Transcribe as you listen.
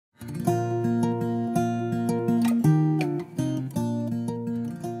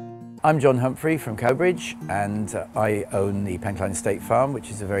I'm John Humphrey from Cowbridge, and I own the Penkline Estate Farm,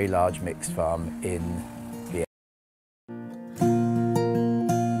 which is a very large mixed farm in the area.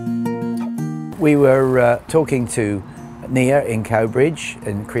 We were talking to Nia in Cowbridge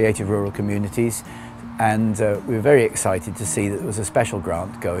in Creative Rural Communities, and we were very excited to see that there was a special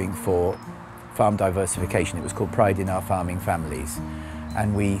grant going for farm diversification. It was called Pride in Our Farming Families.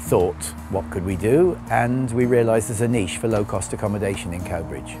 And we thought, what could we do? And we realised there's a niche for low-cost accommodation in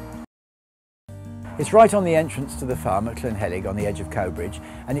Cowbridge. It's right on the entrance to the farm at Clonhelig on the edge of Cowbridge,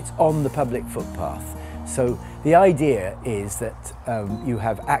 and it's on the public footpath. So the idea is that you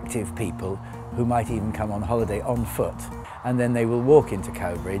have active people who might even come on holiday on foot, and then they will walk into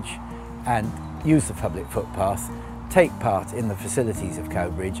Cowbridge and use the public footpath, take part in the facilities of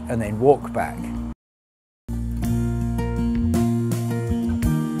Cowbridge, and then walk back.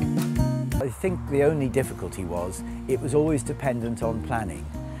 I think the only difficulty was it was always dependent on planning,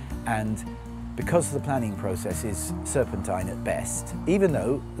 and because the planning process is serpentine at best, even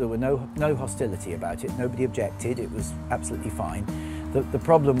though there were no hostility about it, nobody objected, it was absolutely fine, the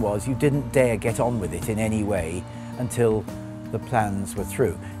problem was you didn't dare get on with it in any way until the plans were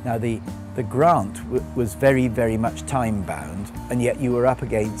through. Now the grant was very, very much time bound, and yet you were up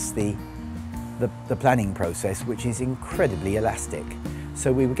against the planning process, which is incredibly elastic.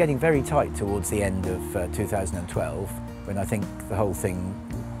 So we were getting very tight towards the end of 2012, when I think the whole thing,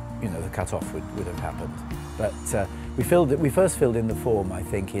 you know, the cut-off would have happened. But we first filled in the form, I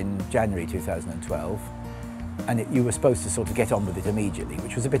think, in January 2012, and you were supposed to sort of get on with it immediately,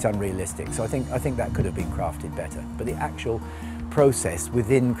 which was a bit unrealistic. So I think that could have been crafted better. But the actual process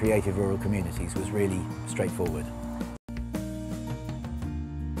within Creative Rural Communities was really straightforward.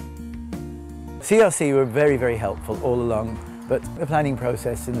 CRC were very, very helpful all along, but the planning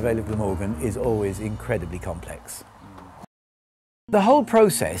process in the Vale of Glamorgan is always incredibly complex. The whole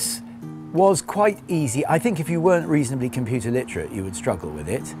process was quite easy. I think if you weren't reasonably computer literate, you would struggle with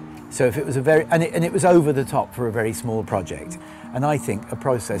it. So if it was and it was over the top for a very small project. And I think a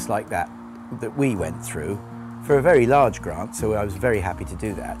process like that we went through for a very large grant, so I was very happy to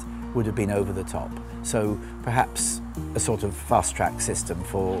do that, would have been over the top. So perhaps a sort of fast-track system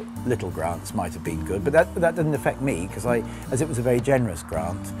for little grants might have been good, but that didn't affect me, because as it was a very generous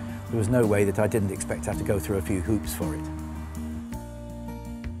grant, there was no way that I didn't expect to have to go through a few hoops for it.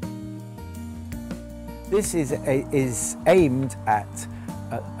 This is aimed at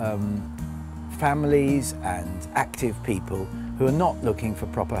families and active people who are not looking for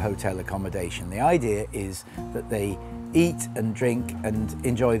proper hotel accommodation. The idea is that they eat and drink and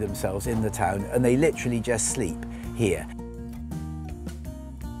enjoy themselves in the town, and they literally just sleep here.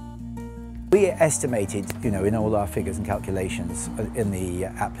 We estimated, you know, in all our figures and calculations in the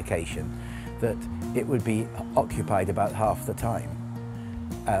application, that it would be occupied about half the time.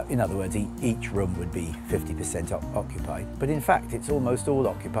 In other words, each room would be 50% occupied, but in fact it's almost all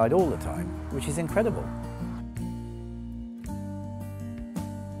occupied all the time, which is incredible.